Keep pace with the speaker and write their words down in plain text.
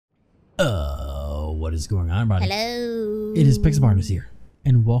What is going on, everybody? Hello. It is Pixelbarnus here,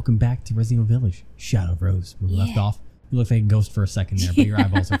 and welcome back to Resident Evil Village, Shadow of Rose. When we left off, you looked like a ghost for a second there, but your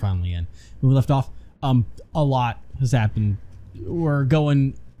eyeballs are finally in. When we left off, a lot has happened. We're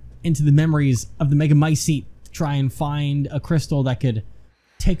going into the memories of the Mega Mycete to try and find a crystal that could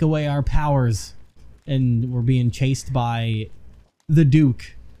take away our powers, and we're being chased by the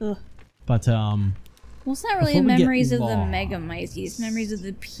Duke. Ugh. But Well, it's not really memories of the Mega Mycete. It's memories of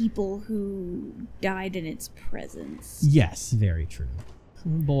the people who died in its presence. Yes, very true.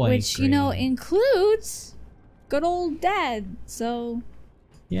 Boy, which, you know, includes good old Dad, so...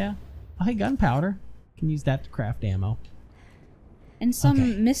 Yeah. Oh, hey, gunpowder. Can use that to craft ammo. And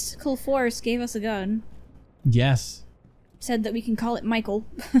some mystical force gave us a gun. Yes. Said that we can call it Michael.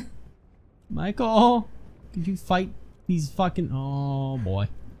 Michael! Could you fight these fucking... Oh, boy.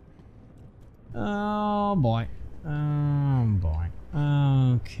 Oh, boy. Oh, boy.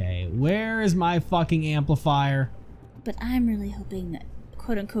 Okay. Where is my fucking amplifier? But I'm really hoping that,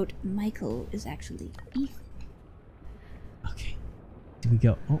 quote-unquote, Michael is actually Ethan. Okay. Here we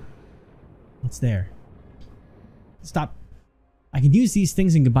go. Oh. What's there? Stop. I can use these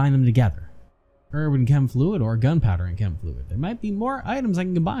things and combine them together. Herb and chem fluid or gunpowder and chem fluid. There might be more items I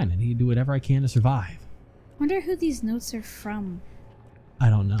can combine. I need to do whatever I can to survive. Wonder who these notes are from. I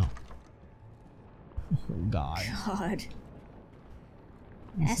don't know. Oh, God. God.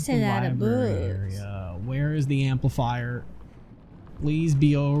 That's a lot of books. Where is the amplifier? Please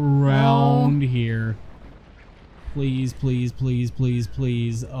be around here. Please, please, please, please,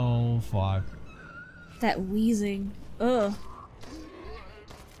 please. Oh, fuck. That wheezing. Ugh.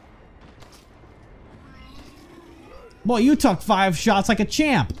 Boy, you took 5 shots like a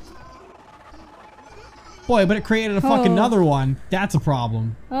champ. Boy, but it created a fucking another one. That's a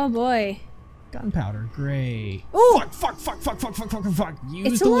problem. Oh, boy. Gunpowder, great. Ooh. Fuck.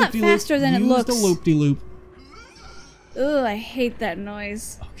 Use it's a lot faster than it looks. Use the loop-de-loop. Ugh, I hate that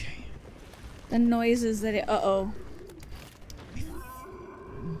noise. Okay. The noises that it... Uh-oh.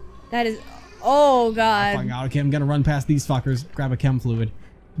 That is... Oh, God. Oh, okay, I'm gonna run past these fuckers, grab a chem fluid.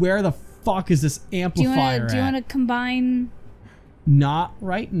 Where the fuck is this amplifier Do you want to combine... Not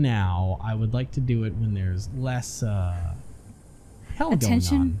right now. I would like to do it when there's less, hell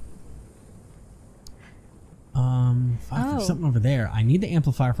attention? going on. Fuck, there's something over there. I need the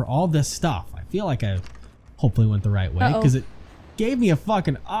amplifier for all this stuff. I feel like I hopefully went the right way, because it gave me a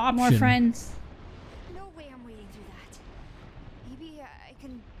fucking option. More friends. No way I'm wading through that. Maybe I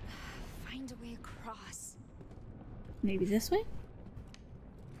can find a way across. Maybe this way?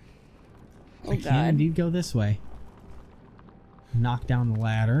 Oh, I God. can indeed go this way. Knock down the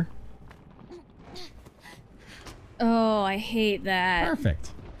ladder. Oh, I hate that.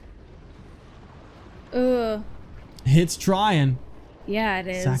 Perfect. Ugh. It's trying. Yeah, it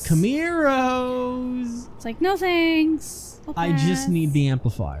is. Sakamiros. It's like, no thanks. I just need the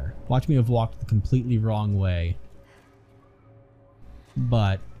amplifier. Watch me have walked the completely wrong way.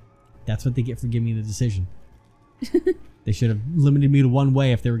 But that's what they get for giving me the decision. They should have limited me to one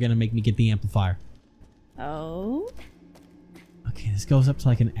way if they were going to make me get the amplifier. Oh? Okay, this goes up to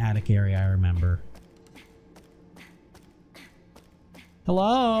like an attic area, I remember.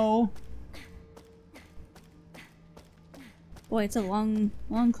 Hello? Boy, it's a long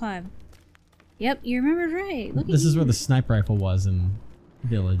climb. Yep, you remembered right. Look This is where the sniper rifle was in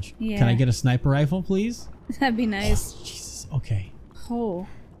Village. Yeah. Can I get a sniper rifle, please? That'd be nice. Oh, Jesus, okay. Oh.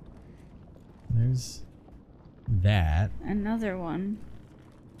 There's that. Another one.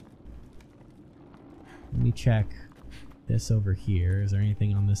 Let me check this over here. Is there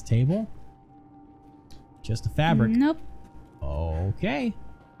anything on this table? Just a fabric. Nope. Okay.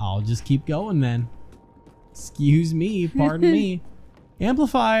 I'll just keep going then. Excuse me, pardon me.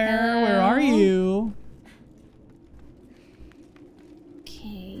 Amplifier, where are you?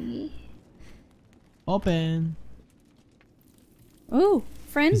 Okay. Open. Oh,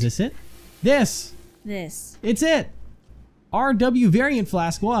 friend? Is this it? This! This. It's it! RW variant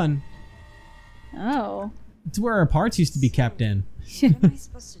flask 1. Oh. It's where our parts used to be kept in. What am I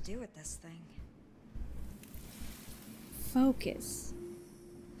supposed to do with this thing? Focus.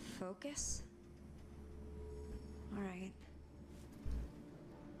 Focus? Alright.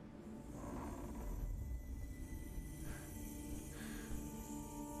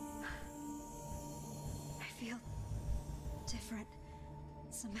 I feel different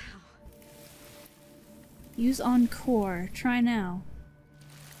somehow. Use Encore. Try now.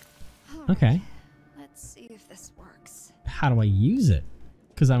 Okay. Let's see if this works. How do I use it?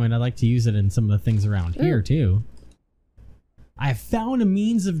 Because I mean, I like to use it in some of the things around here too. I have found a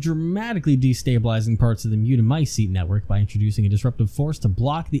means of dramatically destabilizing parts of the mutamycete network by introducing a disruptive force to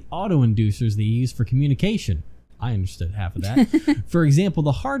block the auto-inducers they use for communication. I understood half of that. For example,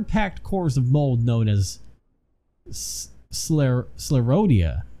 the hard-packed cores of mold known as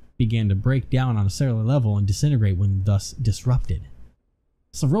sclerodia began to break down on a cellular level and disintegrate when thus disrupted.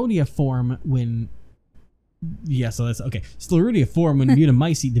 Sclerodia form when... Yeah, so that's... Okay. Sclerodia form when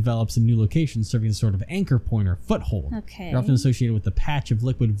mutamycete develops a new location, serving as a sort of anchor point or foothold. Okay. They're often associated with the patch of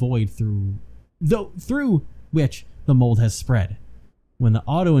liquid void through which the mold has spread. When the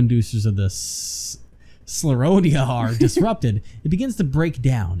auto-inducers of the Sclerodia are disrupted, it begins to break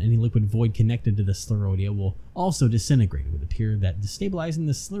down. Any liquid void connected to the Sclerodia will also disintegrate. It would appear that destabilizing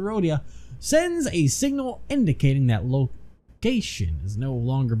the Sclerodia sends a signal indicating that location is no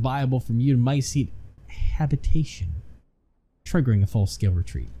longer viable for mutamycete habitation, triggering a full-scale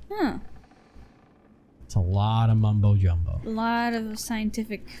retreat. Huh. It's a lot of mumbo-jumbo. A lot of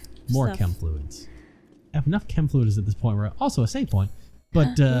scientific More stuff. chem fluids. I have enough chem fluids at this point where also a save point,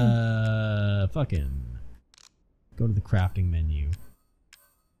 but fucking go to the crafting menu.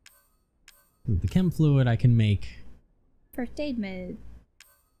 With the chem fluid I can make... First aid med.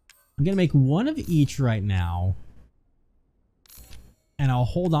 I'm gonna make one of each right now. And I'll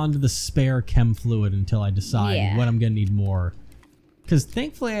hold on to the spare chem fluid until I decide what I'm gonna need more. Because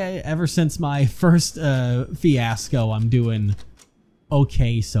thankfully, ever since my first fiasco, I'm doing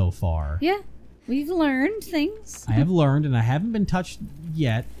okay so far. Yeah, we've learned things. I have learned, and I haven't been touched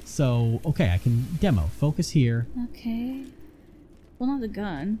yet. So, okay, I can demo. Focus here. Okay. Well, not the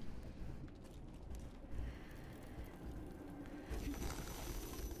gun.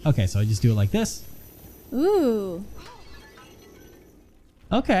 Okay, so I just do it like this. Ooh.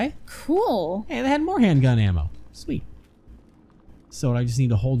 Okay. Cool. Hey, they had more handgun ammo. Sweet. So I just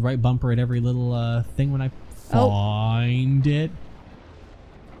need to hold right bumper at every little thing when I find it.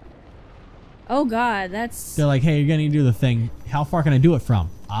 Oh god, that's... They're like, hey, you're gonna do the thing. How far can I do it from?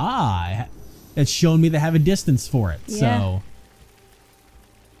 Ah, it's showing me they have a distance for it. Yeah. So.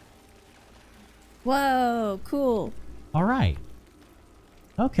 Whoa, cool. All right.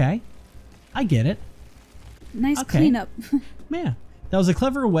 Okay. I get it. Nice Okay. cleanup. Yeah. That was a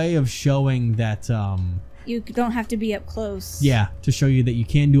clever way of showing that, You don't have to be up close. yeah, to show you that you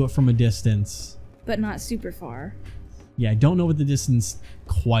can do it from a distance. But not super far. Yeah, I don't know what the distance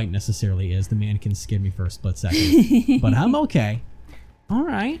quite necessarily is. The mannequin scared me for a split second. But I'm okay. All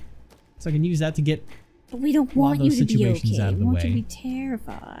right. So I can use that to get... But we don't A lot of want you those to be situations okay. out of We the want you to way. be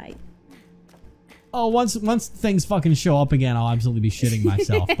terrified. Oh, once things fucking show up again, I'll absolutely be shitting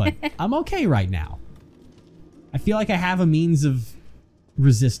myself. But I'm okay right now. I feel like I have a means of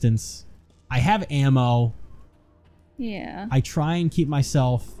resistance. I have ammo. Yeah. I try and keep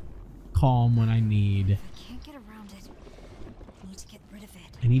myself calm when I need. I can't get around it. I need to get rid of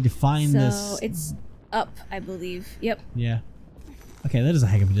it. I need to find this. So it's up, I believe. Yep. Yeah. Okay, that is a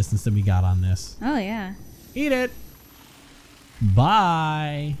heck of a distance that we got on this. Oh yeah. Eat it.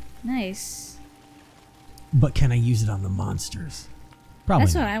 Bye. Nice. But can I use it on the monsters? Probably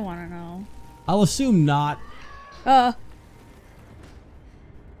That's not. what I want to know. I'll assume not. Where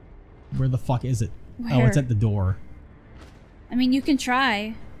the fuck is it? Oh, it's Where? at the door. I mean, you can try.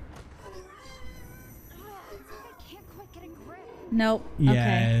 I can't quite get a grip. Nope. Yeah,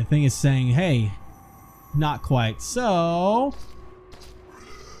 Okay. the thing is saying, hey, not quite. So...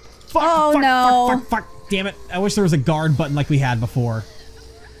 Fuck, Oh, fuck, no. Fuck, fuck, fuck. Damn it. I wish there was a guard button like we had before.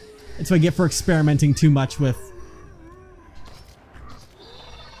 That's what I get for experimenting too much with...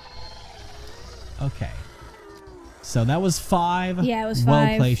 Okay. So that was 5 Yeah, it was 5.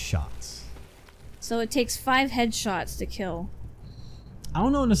 well-placed shots. So it takes 5 headshots to kill. I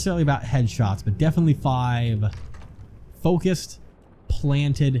don't know necessarily about headshots, but definitely 5 focused,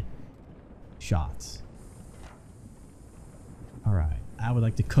 planted shots. Alright, I would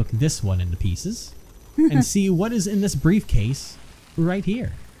like to cook this one into pieces and see what is in this briefcase right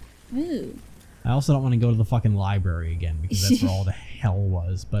here. Ooh. I also don't want to go to the fucking library again because that's where all the hell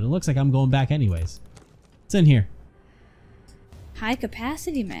was, but it looks like I'm going back anyways. It's in here. High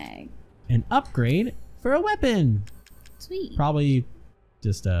capacity mag. An upgrade for a weapon. Sweet. Probably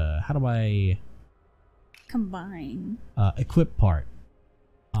just, how do I... Combine. Equip part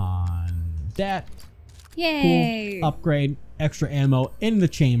on that. Yay. Cool. Upgrade, extra ammo in the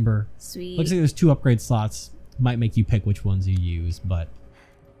chamber. Sweet. Looks like there's 2 upgrade slots. Might make you pick which ones you use, but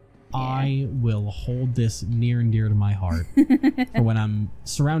Yeah. I will hold this near and dear to my heart for when I'm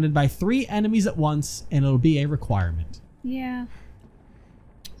surrounded by 3 enemies at once, and it'll be a requirement. Yeah.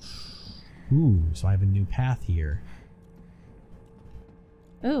 Ooh, so I have a new path here.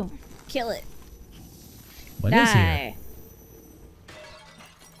 Ooh. Kill it. What is here? Die.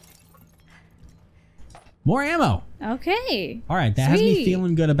 More ammo. Okay. All right, that has me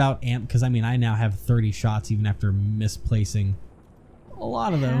feeling good about amp because I mean I now have 30 shots even after misplacing a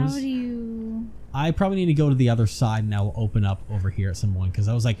lot of those. How do you? I probably need to go to the other side and I'll open up over here at some point because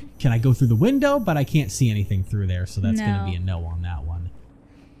I was like, can I go through the window? But I can't see anything through there, so that's going to be a no on that one.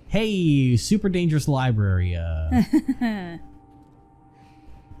 Hey, super dangerous library.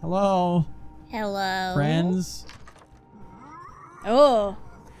 Hello. Hello. Friends. Oh.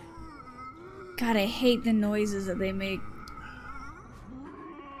 God, I hate the noises that they make.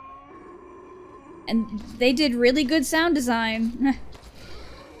 And they did really good sound design.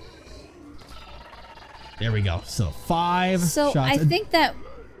 There we go. So 5 shots. So I think that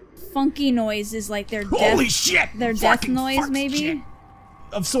funky noise is like their death. Holy shit! Their death noise, maybe? Shit.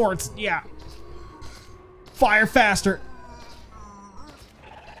 Of sorts, yeah. Fire faster.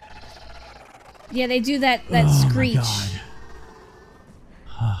 Yeah, they do that screech. My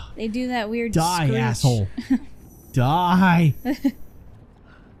God. They do that weird Die, screech. asshole. Die. Get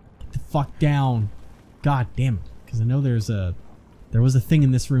the fuck down. God damn it. Because I know there was a thing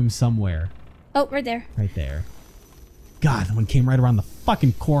in this room somewhere. Oh, right there. Right there. God, that one came right around the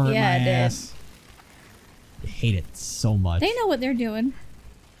fucking corner of my ass. I hate it so much. They know what they're doing.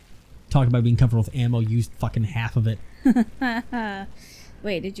 Talk about being comfortable with ammo, used fucking half of it.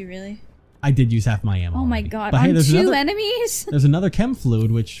 Wait, did you really? I did use half my ammo. Oh my already. God, But on hey, there's 2 enemies? There's another chem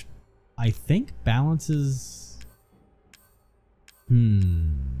fluid, which I think balances...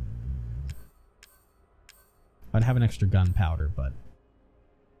 I'd have an extra gunpowder, but...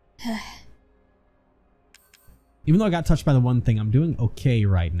 Even though I got touched by the one thing, I'm doing okay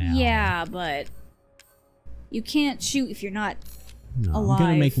right now. Yeah, but... You can't shoot if you're not alive. I'm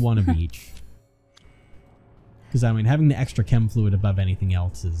gonna make one of each. Because, I mean, having the extra chem fluid above anything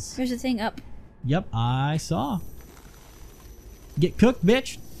else is... There's a thing up. Yep, I saw. Get cooked,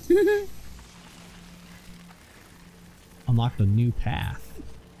 bitch! Unlocked a new path.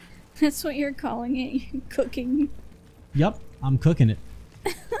 That's what you're calling it. Cooking. Yep, I'm cooking it.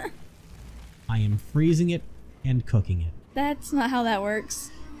 I am freezing it and cooking it. That's not how that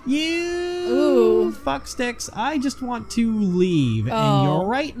works. You fuck sticks. I just want to leave and you're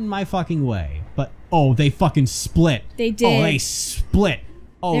right in my fucking way. But, oh, they fucking split. They did. Oh, they split.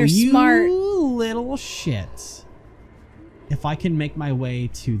 Oh, They're you smart. little shit. If I can make my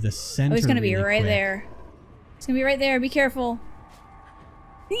way to the center. Oh, he's gonna be really right quick. there. It's gonna be right there. Be careful.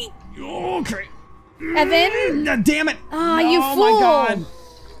 Okay. Evan? God damn it. Ah, you Oh fool. my God.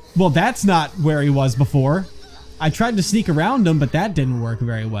 Well, that's not where he was before. I tried to sneak around him, but that didn't work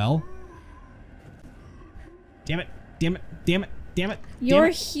very well. Damn it. Damn it. Damn it. Damn it. Your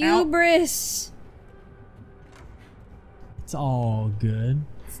damn it. hubris. Ow. It's all good.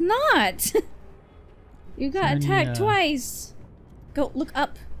 It's not. You got attacked twice. Go look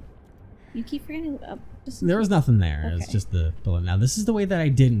up. You keep forgetting to look up. There was nothing there. Okay. It's just the bullet. Now, this is the way that I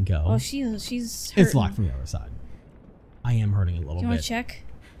didn't go. Oh, she's hurting. It's locked from the other side. I am hurting a little Do you bit. want to check?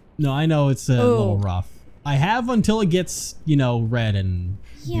 No, I know it's a little rough. I have until it gets, you know, red and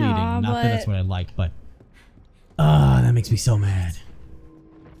bleeding. Not that that's what I like, but... that makes me so mad.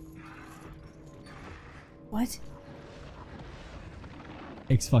 What?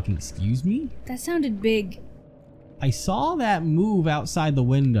 Excuse me? That sounded big. I saw that move outside the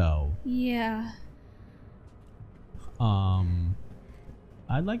window. Yeah.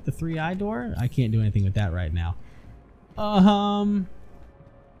 I'd like the 3-eye door. I can't do anything with that right now.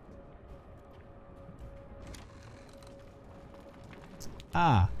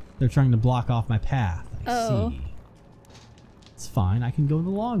 They're trying to block off my path. I see. It's fine. I can go the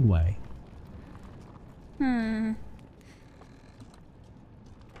long way. Alright,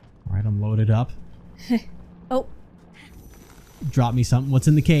 I'm loaded up. Oh. Drop me something. What's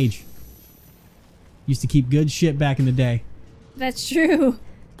in the cage? Used to keep good shit back in the day. That's true.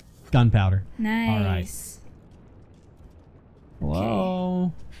 Gunpowder. Nice. All right.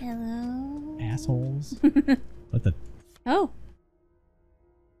 Hello. Okay. Hello. Assholes. What the? Oh.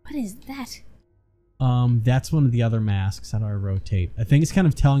 What is that? That's one of the other masks. How do I rotate? I think it's kind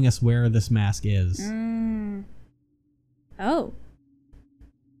of telling us where this mask is. Oh.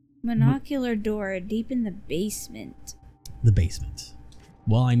 Monocular door deep in the basement. The basement.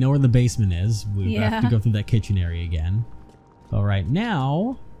 Well, I know where the basement is. We have to go through that kitchen area again. But right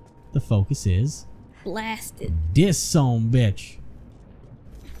now, the focus is... Blasted. This son bitch.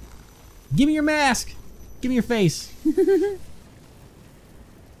 Give me your mask. Give me your face.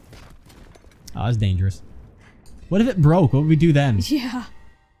 Oh, that's dangerous. What if it broke? What would we do then? Yeah.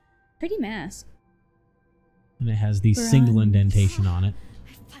 Pretty mask. And it has the single indentation on it.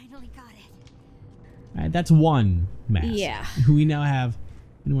 I finally got it. Alright, that's one mask. Yeah. We now have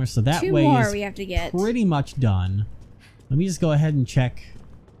Anywhere, so that Two way more is we have to get. pretty much done. Let me just go ahead and check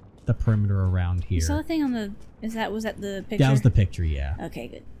the perimeter around here. You saw the thing on the... was that the picture? That was the picture, yeah. Okay,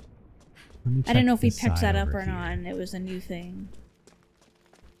 good. Let me I didn't know if we check this picked side that up over or here. not, and it was a new thing.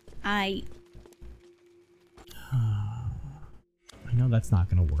 I know that's not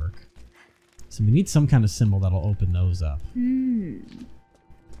going to work. So we need some kind of symbol that'll open those up.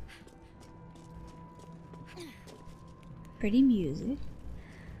 Pretty music.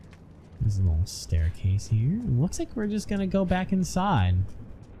 There's a little staircase here. It looks like we're just going to go back inside.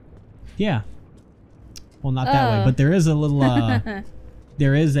 Yeah. Well, not that way, but there is a little...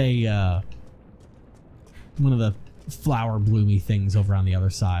 there is a... one of the flower bloomy things over on the other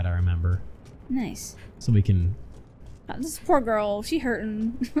side, I remember. Nice. So we can... this poor girl, she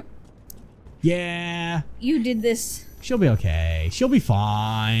hurting. Yeah. You did this. She'll be okay. She'll be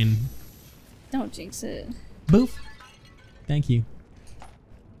fine. Don't jinx it. Boof. Thank you.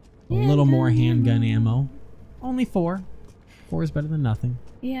 A little more handgun ammo. Only 4. 4 is better than nothing.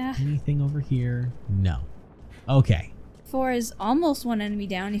 Yeah. Anything over here? No. Okay. 4 is almost one enemy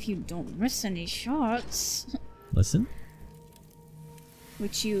down if you don't miss any shots. Listen.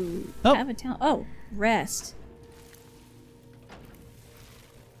 Which you Oh. have a talent. Oh, rest.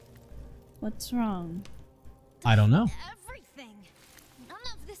 What's wrong? I don't know. Everything. None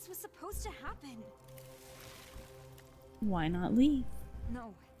of this was supposed to happen. Why not leave?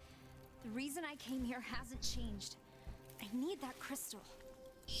 No. The reason I came here hasn't changed. I need that crystal.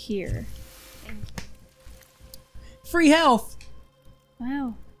 Here. Free health.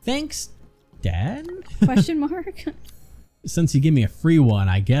 Wow. Thanks, Dad. Question mark? Since you give me a free one,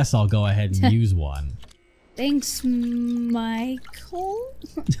 I guess I'll go ahead and use one. Thanks, Michael?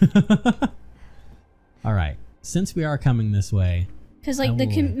 Alright. Since we are coming this way... Because, like, the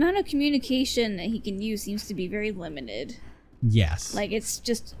amount of communication that he can use seems to be very limited. Yes. Like, it's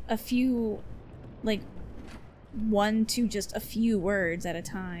just a few, like, 1 to just a few words at a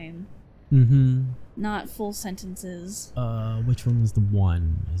time. Mm-hmm. Not full sentences. Which one was the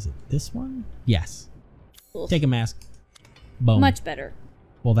one? Is it this one? Yes. Oof. Take a mask. Boom. Much better.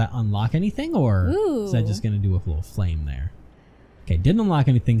 Will that unlock anything, or is that just going to do a little flame there? Okay, didn't unlock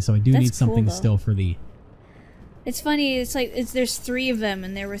anything, so I do That's need something cool, though. still for the... It's funny, it's like, there's 3 of them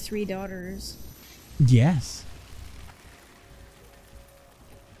and there were 3 daughters. Yes.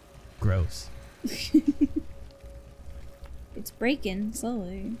 Gross. It's breaking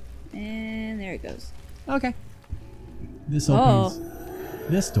slowly. And there it goes. Okay. This opens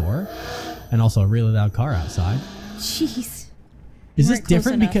this door, and also a really loud car outside. Jeez. Is this Weren't close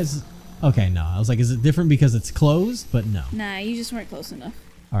different enough. because... Okay, no. I was like, is it different because it's closed? But no. Nah, you just weren't close enough.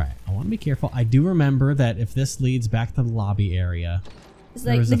 Alright, I want to be careful. I do remember that if this leads back to the lobby area... It's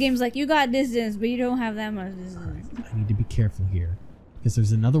like, the game's like, you got distance, but you don't have that much distance. I need to be careful here. Because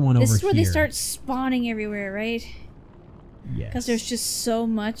there's another one over here. This is where they start spawning everywhere, right? Yes. Because there's just so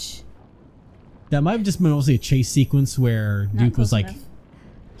much. That might have just been mostly a chase sequence where Not Duke was close like, enough.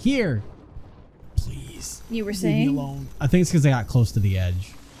 here, please. You were Leave saying? me alone. I think it's because they got close to the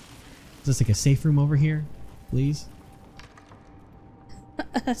edge. Is this like a safe room over here? Please?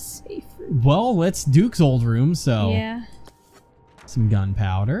 A safe room. Well, it's Duke's old room, so... Yeah. Some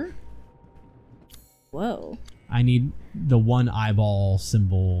gunpowder. Whoa. I need the one eyeball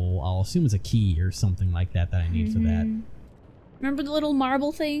symbol. I'll assume it's a key or something like that I need for that. Remember the little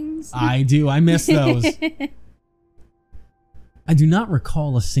marble things? I do. I miss those. I do not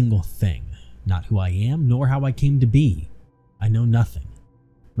recall a single thing. Not who I am, nor how I came to be. I know nothing.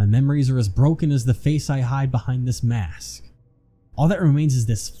 My memories are as broken as the face I hide behind this mask. All that remains is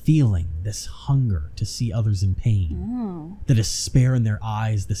this feeling, this hunger to see others in pain. Oh. The despair in their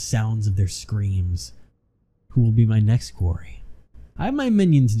eyes, the sounds of their screams. Who will be my next quarry? I have my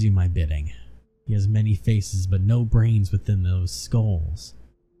minion to do my bidding. He has many faces, but no brains within those skulls.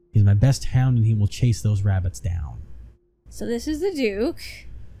 He's my best hound, and he will chase those rabbits down. So this is the Duke.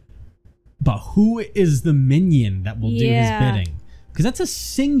 But who is the minion that will do his bidding? Because that's a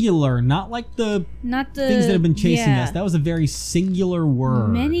singular, not like the things that have been chasing us. That was a very singular word.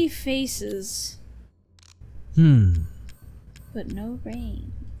 Many faces. But no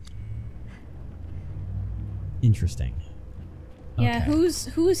brain. Interesting. Yeah, Okay.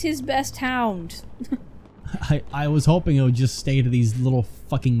 who's his best hound? I was hoping it would just stay to these little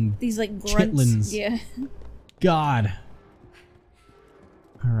fucking These like grunts. chitlins. Yeah. God.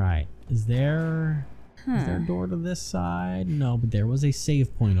 Alright. Is there a door to this side? No, but there was a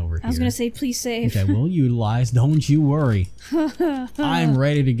save point over here. I was gonna say, please save. Which I will utilize. Don't you worry. I'm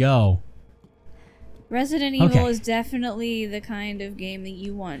ready to go. Resident Evil is definitely the kind of game that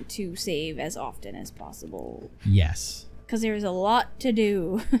you want to save as often as possible. Yes. Because there's a lot to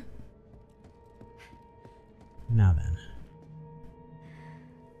do. Now then.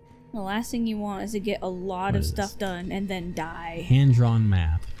 The last thing you want is to get a lot of stuff done and then die. Hand-drawn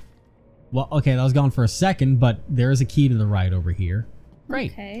map. Well, okay, that was gone for a second, but there is a key to the right over here.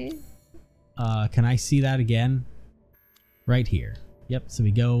 Great. Okay. Can I see that again? Right here. Yep, so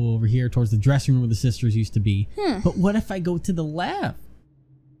we go over here towards the dressing room where the sisters used to be. But what if I go to the left?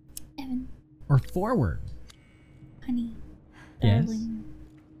 Evan. Or forward? Honey. Yes? Darling.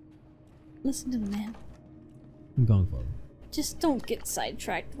 Listen to the man. I'm going forward. Just don't get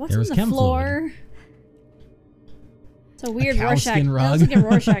sidetracked. What's There was on the chem floor? It's a weird Rorschach. cowskin rug. That's like a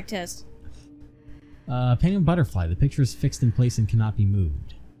Rorschach test. Painting a butterfly. The picture is fixed in place and cannot be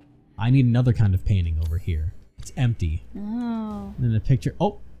moved. I need another kind of painting over here. It's empty. Oh. And then the picture...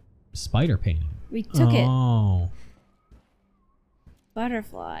 Oh! Spider painting. We took it. Oh.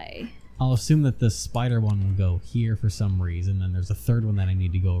 Butterfly. I'll assume that the spider one will go here for some reason. Then there's a third one that I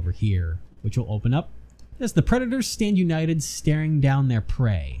need to go over here, which will open up. Yes, the predators stand united, staring down their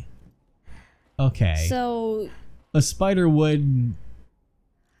prey. Okay. So... A spider would...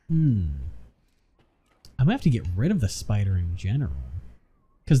 I'm gonna have to get rid of the spider in general.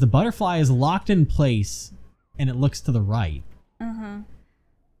 Because the butterfly is locked in place, and it looks to the right. Uh-huh.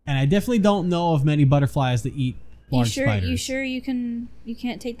 And I definitely don't know of many butterflies that eat large spiders. You sure you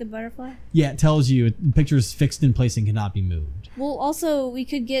can't take the butterfly? Yeah, it tells you the picture is fixed in place and cannot be moved. Well, also, we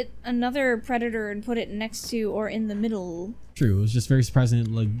could get another predator and put it next to or in the middle. True, it was just very surprising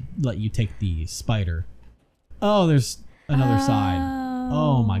it let you take the spider. Oh, there's another side.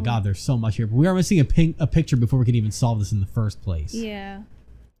 Oh my god, there's so much here. But we are missing a picture before we could even solve this in the first place. Yeah.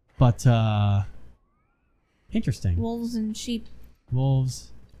 But, interesting. Wolves and sheep.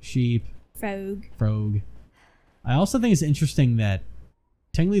 Wolves, sheep. Frog. I also think it's interesting that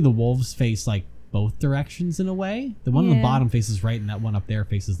technically the wolves face like both directions in a way. The one on the bottom faces right and that one up there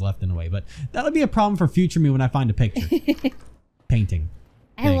faces left in a way. But that'll be a problem for future me when I find a picture. Painting.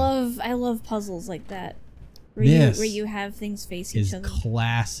 I love puzzles like that. Where you have things face each other. Is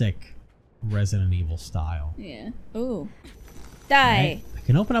classic Resident Evil style. Yeah. Ooh. Die. Right. I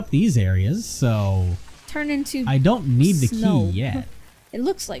can open up these areas, so turn into I don't need the snow. key yet. It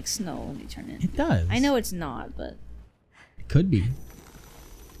looks like snow when you turn it. It does. I know it's not, but it could be.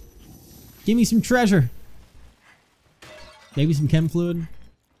 Give me some treasure. Maybe some chem fluid.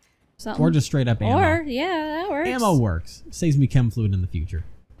 something. Or just straight up ammo. Or, yeah, that works. Ammo works. Saves me chem fluid in the future.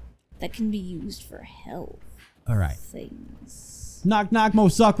 That can be used for health. Alright. Things. Knock knock, mo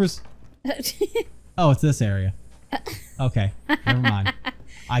suckers. Oh, it's this area. Okay, never mind.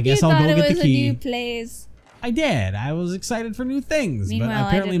 I guess I'll go get the key. You thought it was a new place. I did. I was excited for new things. Meanwhile, but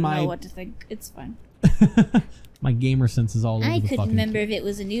apparently I didn't know what to think. It's fine. My gamer sense is all over the fucking... I couldn't remember if it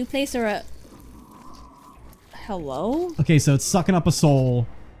was a new place or a... Hello? Okay, so it's sucking up a soul,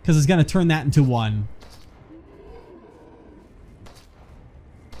 because it's going to turn that into one.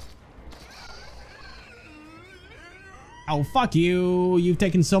 Oh, fuck you. You've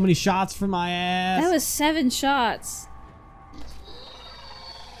taken so many shots from my ass. That was 7 shots.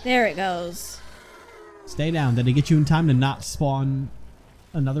 There it goes. Stay down. Did it get you in time to not spawn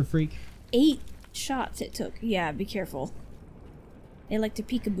another freak? 8 shots it took. Yeah, be careful. They like to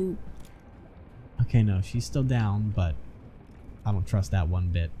peekaboo. Okay, no, she's still down, but I don't trust that one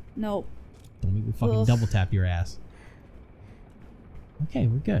bit. Nope. Don't make me fucking Oof. double tap your ass. Okay,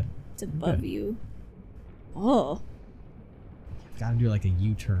 we're good. It's above you. Oh. Gotta do like a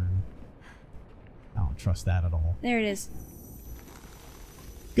U-turn. I don't trust that at all. There it is.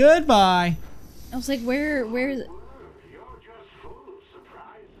 Goodbye. I was like, where is it?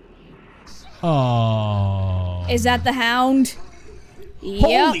 Oh. Is that the hound?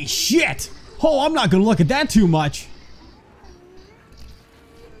 Holy shit! Oh, I'm not gonna look at that too much.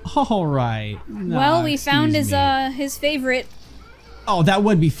 All right. Nah, well, we found excuse me. his favorite. Oh, that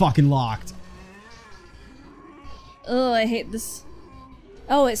would be fucking locked. Oh, I hate this.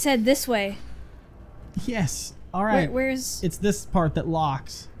 Oh, it said this way. Yes. All right. Where's... It's this part that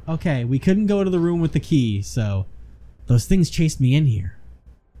locks. Okay, we couldn't go to the room with the key, so those things chased me in here.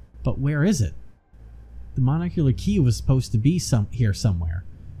 But where is it? The monocular key was supposed to be here somewhere.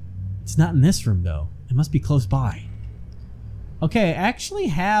 It's not in this room, though. It must be close by. Okay, I actually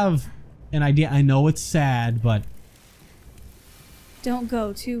have an idea. I know it's sad, but... Don't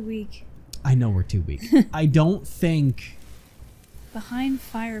go. Too weak. I know we're too weak. I don't think... Behind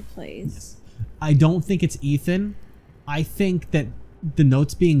fireplace. Yes. I don't think it's Ethan. I think that the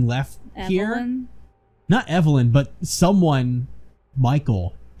notes being left here... Not Evelyn, but someone,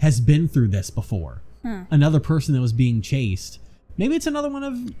 Michael, has been through this before. Huh. Another person that was being chased. Maybe it's another one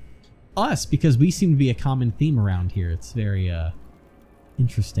of us, because we seem to be a common theme around here. It's very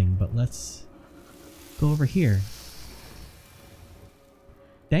interesting, but let's go over here.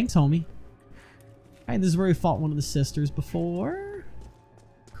 Thanks, homie. Alright, this is where we fought one of the sisters before.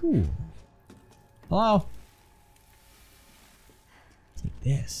 Cool. Hello. Take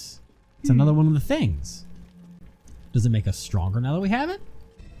this. It's another one of the things. Does it make us stronger now that we have it?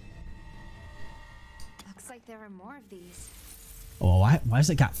 Looks like there are more of these. Oh, why has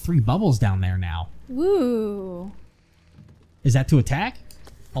it got 3 bubbles down there now? Woo. Is that to attack?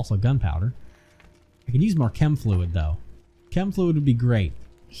 Also gunpowder. I can use more chem fluid though. Chem fluid would be great.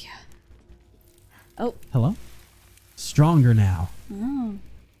 Yeah. Oh. Hello? Stronger now. Oh.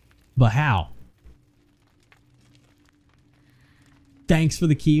 But how? Thanks for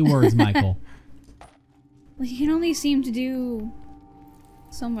the keywords, Michael. Well, you can only seem to do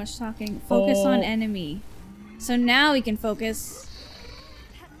so much talking. Focus on enemy. So now we can focus.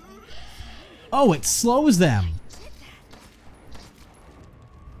 Oh, it slows them.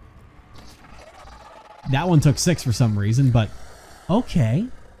 That one took 6 for some reason, but okay.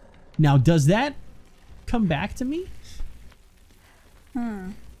 Now, does that come back to me?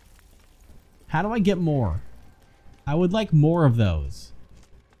 How do I get more? I would like more of those.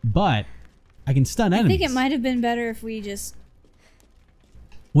 But I can stun enemies. I think it might have been better if we just...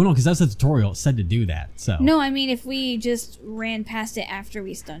 Well, no, because that's the tutorial. It said to do that, so... No, I mean if we just ran past it after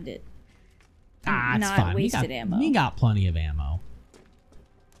we stunned it. Ah, it's not fine. wasted ammo. We got plenty of ammo.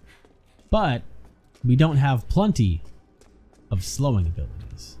 But we don't have plenty of slowing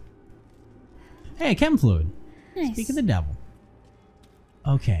abilities. Hey, chem fluid. Nice. Speak of the devil.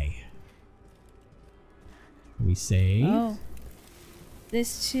 Okay. We save. Oh.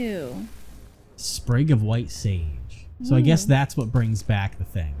 This too. Sprig of white sage. So I guess that's what brings back the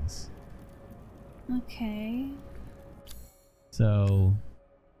things. Okay. So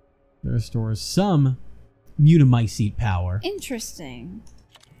it restores some mutamycete power. Interesting.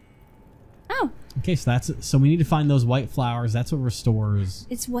 Oh. Okay, so that's so we need to find those white flowers. That's what restores.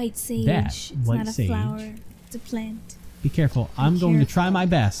 It's white sage. That, it's white not a sage. flower. It's a plant. Be careful. I'm going to try my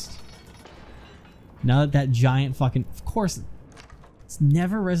best. Now that that giant fucking... Of course, it's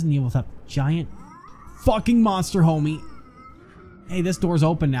never Resident Evil without giant fucking monster, homie. Hey, this door's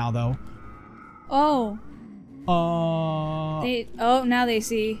open now, though. Oh. Now they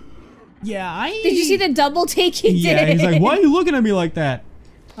see. Yeah, Did you see the double take he did? Yeah, he's like, why are you looking at me like that?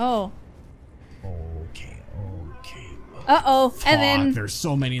 Oh. Okay. Uh-oh. Fuck, And then... there's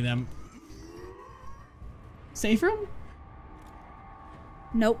so many of them. Safe room?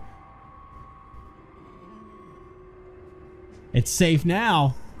 Nope. It's safe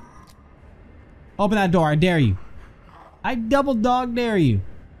now. Open that door, I dare you. I double dog dare you.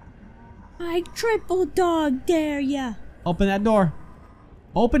 I triple dog dare ya. Open that door.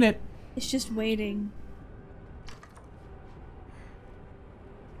 Open it. It's just waiting.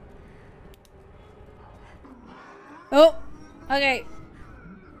 Oh, okay.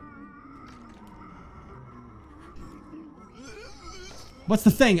 What's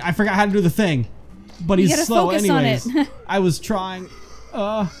the thing? I forgot how to do the thing. But he's gotta slow focus anyways. on it. I was trying.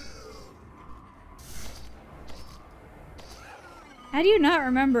 How do you not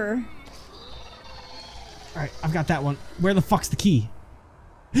remember? Alright, I've got that one. Where the fuck's the key?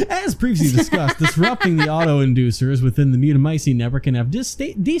 As previously discussed, disrupting the auto-inducers within the mutamycete network can have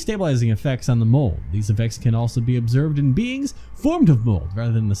destabilizing effects on the mold. These effects can also be observed in beings formed of mold,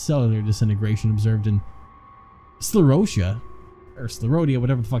 rather than the cellular disintegration observed in sclerotia, or sclerotia,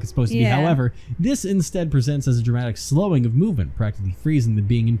 whatever the fuck it's supposed to be. However, this instead presents as a dramatic slowing of movement, practically freezing the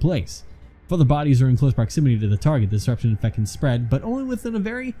being in place. If other bodies are in close proximity to the target, the disruption effect can spread, but only within a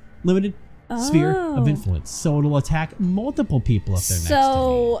very limited sphere of influence. So it'll attack multiple people if they're next to me.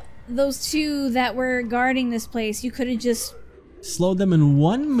 So those two that were guarding this place, you could have just slowed them in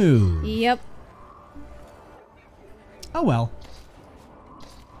one move. Yep. Oh well.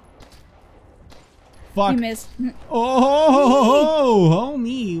 Fuck. You missed. Oh,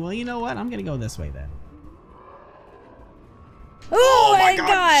 me. Well, you know what? I'm gonna go this way then. Oh my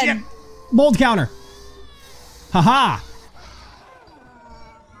god! Shit. Mold counter. Haha.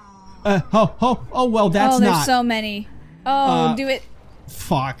 Oh, well, that's not. Oh, there's so many. Oh, do it.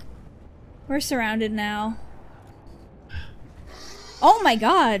 Fuck. We're surrounded now. Oh my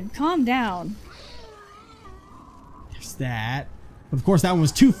god, calm down. There's that. But of course, that one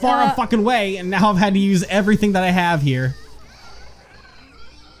was too far a fucking way, and now I've had to use everything that I have here.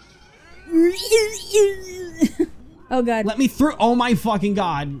 Oh god. Let me through. Oh my fucking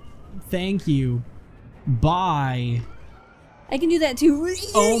god. Thank you. Bye. I can do that too.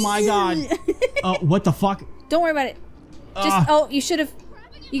 Oh my god. Oh, what the fuck? Don't worry about it. Just, oh, you should have.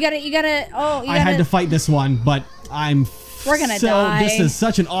 You gotta. Oh, I had to fight this one, but We're gonna die. This is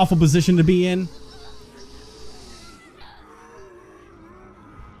such an awful position to be in.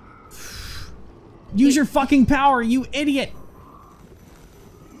 Use your fucking power, you idiot!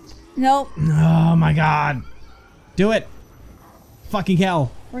 Nope. Oh my god. Do it. Fucking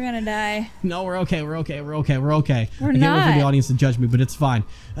hell. We're gonna die. No, we're okay, we're okay, we're okay, we're okay. We're I can't wait for the not. audience to judge me, but it's fine.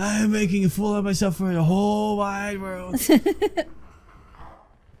 I'm making a fool of myself for the whole wide world. Fucking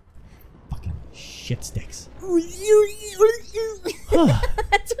shit sticks. That's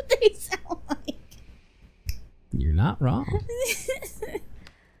what they sound like. You're not wrong.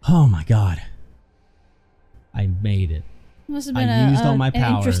 Oh my god. I made it. Must have I been used all my an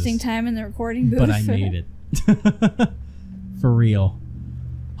powers, interesting time in the recording booth. but I made it. For real.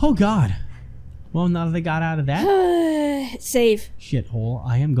 Oh god. Well, now that I got out of that Save. shithole,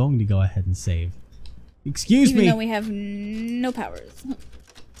 I am going to go ahead and save. Excuse Even me. though we have no powers.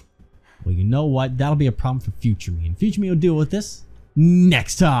 Well, you know what? That'll be a problem for future me, and future me will deal with this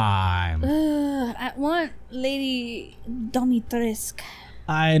next time. I want Lady Domitresk.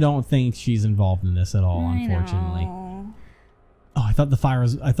 I don't think she's involved in this at all, unfortunately. Oh, I thought the fire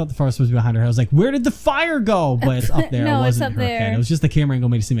was supposed to be behind her. I was like, where did the fire go? But it's up there. No, it it's wasn't up her there. head. It was just the camera angle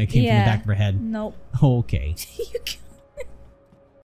made it seem like it came from the back of her head. Nope. Okay. You